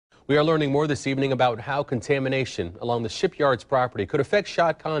We are learning more this evening about how contamination along the Shipyards property could affect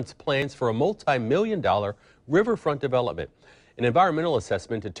Shad Khan's plans for a multi-million-dollar riverfront development. An environmental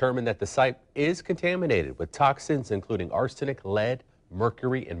assessment determined that the site is contaminated with toxins including arsenic, lead,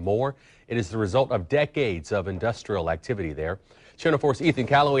 mercury, and more. It is the result of decades of industrial activity there. Channel 4's Ethan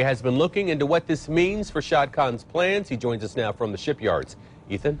Calloway has been looking into what this means for Shad Khan's plans. He joins us now from the Shipyards.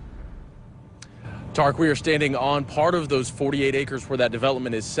 Ethan? Tark, we are standing on part of those 48 acres where that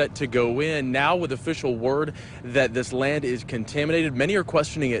development is set to go in. Now with official word that this land is contaminated, many are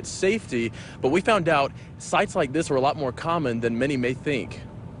questioning its safety, but we found out sites like this are a lot more common than many may think.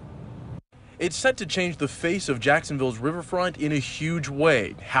 It's set to change the face of Jacksonville's riverfront in a huge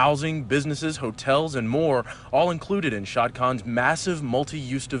way. Housing, businesses, hotels, and more, all included in Shad Khan's massive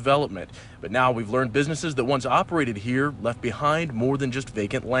multi-use development. But now we've learned businesses that once operated here left behind more than just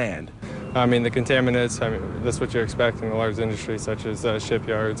vacant land. I mean, the contaminants, that's what you expect in a large industry such as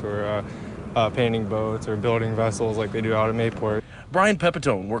shipyards or painting boats or building vessels like they do out at Mayport. Brian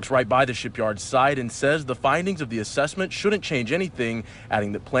Pepitone works right by the shipyard site and says the findings of the assessment shouldn't change anything,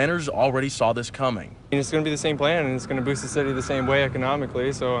 adding that planners already saw this coming. It's going to be the same plan and it's going to boost the city the same way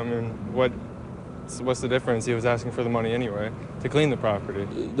economically, so I mean, what's the difference? He was asking for the money anyway to clean the property.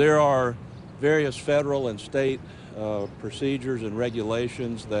 There are various federal and state procedures and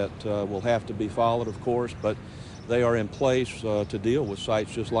regulations that will have to be followed, of course, but they are in place to deal with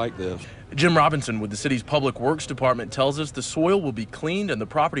sites just like this. Jim Robinson with the city's Public Works Department tells us the soil will be cleaned and the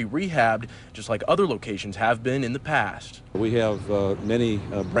property rehabbed just like other locations have been in the past. We have many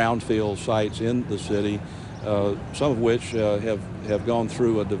brownfield sites in the city, some of which have gone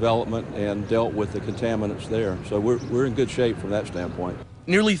through a development and dealt with the contaminants there. So we're in good shape from that standpoint.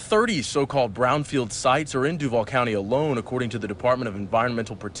 Nearly 30 so-called brownfield sites are in Duval County alone, according to the Department of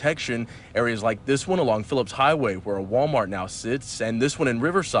Environmental Protection. Areas like this one along Phillips Highway, where a Walmart now sits, and this one in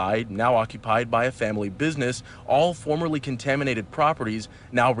Riverside, now occupied by a family business, all formerly contaminated properties,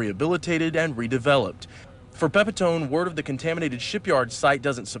 now rehabilitated and redeveloped. For Pepitone, word of the contaminated shipyard site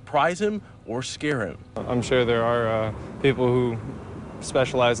doesn't surprise him or scare him. I'm sure there are people who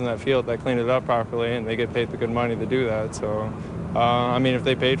specialize in that field that clean it up properly, and they get paid the good money to do that. So, I mean, if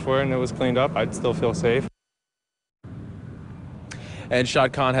they paid for it and it was cleaned up, I'd still feel safe. And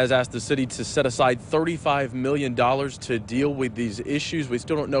Shad Khan has asked the city to set aside $35 million to deal with these issues. We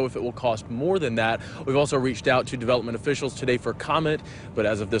still don't know if it will cost more than that. We've also reached out to development officials today for comment, but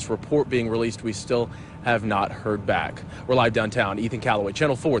as of this report being released, we still have not heard back. We're live downtown. Ethan Calloway,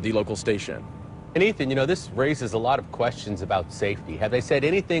 Channel 4, the local station. And Ethan, you know, this raises a lot of questions about safety. Have they said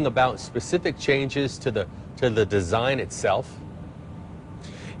anything about specific changes to the design itself?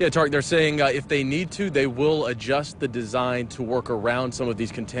 Yeah, Tarek, they're saying if they need to, they will adjust the design to work around some of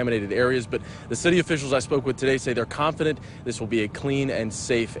these contaminated areas. But the city officials I spoke with today say they're confident this will be a clean and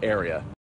safe area.